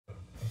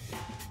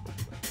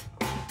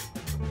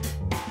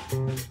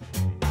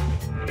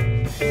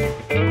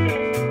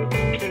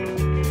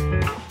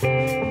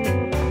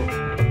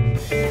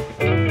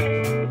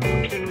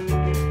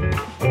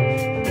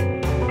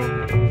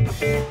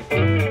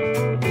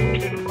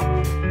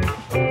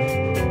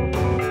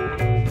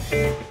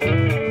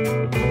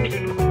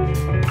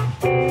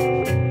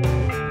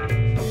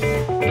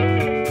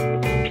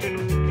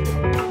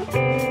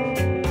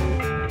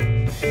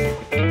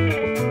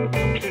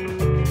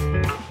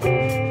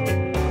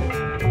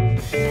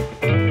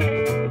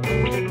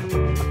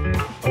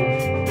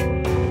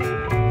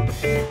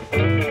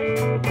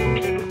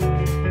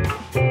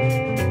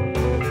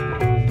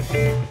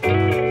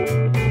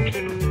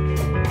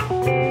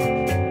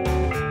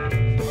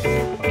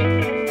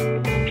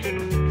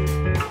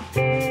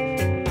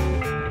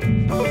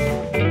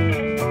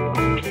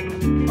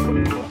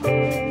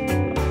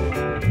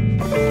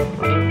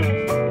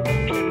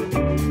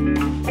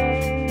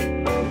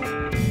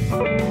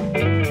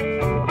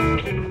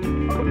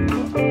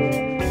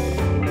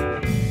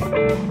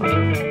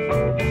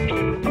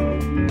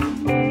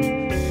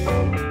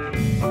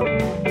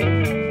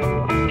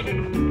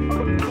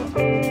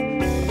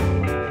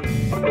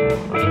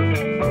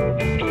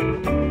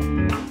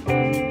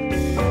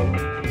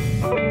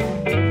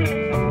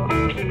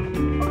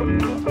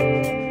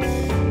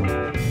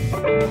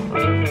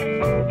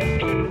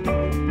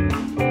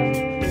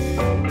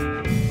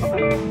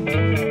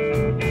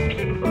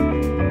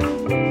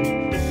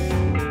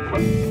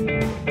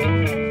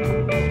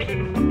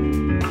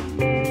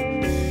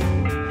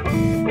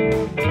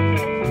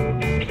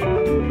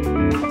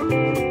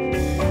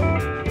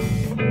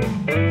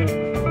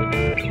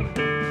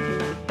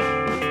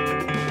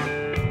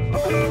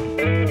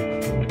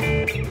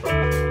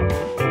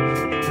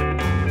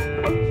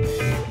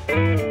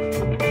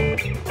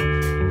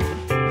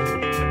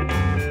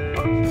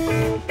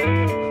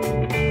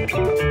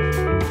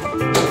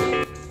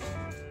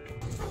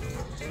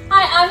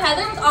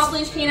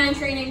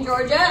Training,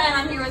 Georgia, and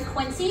I'm here with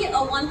Quincy, a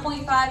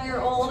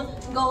 1.5-year-old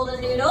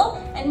Goldendoodle,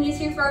 and he's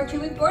here for our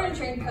 2-week board and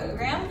train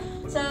program.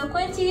 So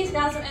Quincy's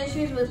got some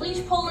issues with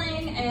leash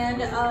pulling and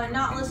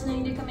not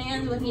listening to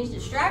commands when he's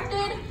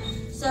distracted.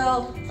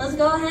 So let's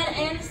go ahead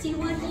and see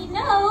what he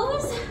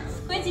knows.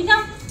 Quincy,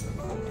 come.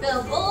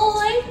 Good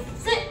boy.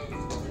 Sit.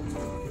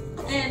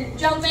 And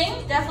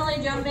jumping,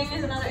 definitely jumping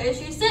is another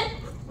issue. Sit.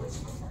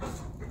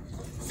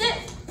 Sit.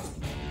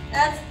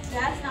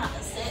 That's not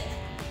a sit.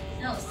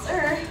 No,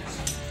 sir.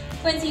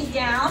 Quincy,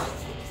 down.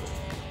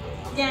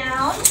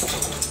 Down.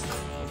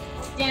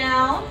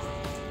 Down.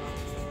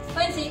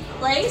 Quincy,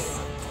 place.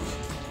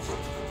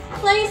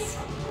 Place.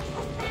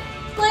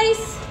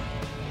 Place.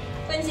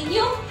 Quincy,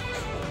 heel.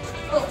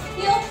 Oh,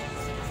 heel.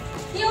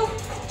 Heel.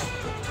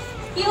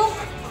 Heel.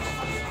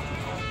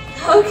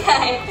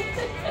 Okay.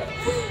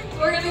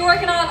 We're going to be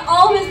working on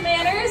all his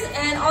manners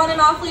and on and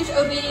off leash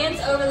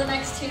obedience over the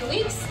next 2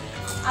 weeks.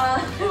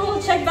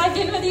 We'll check back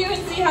in with you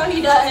and see how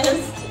he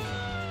does.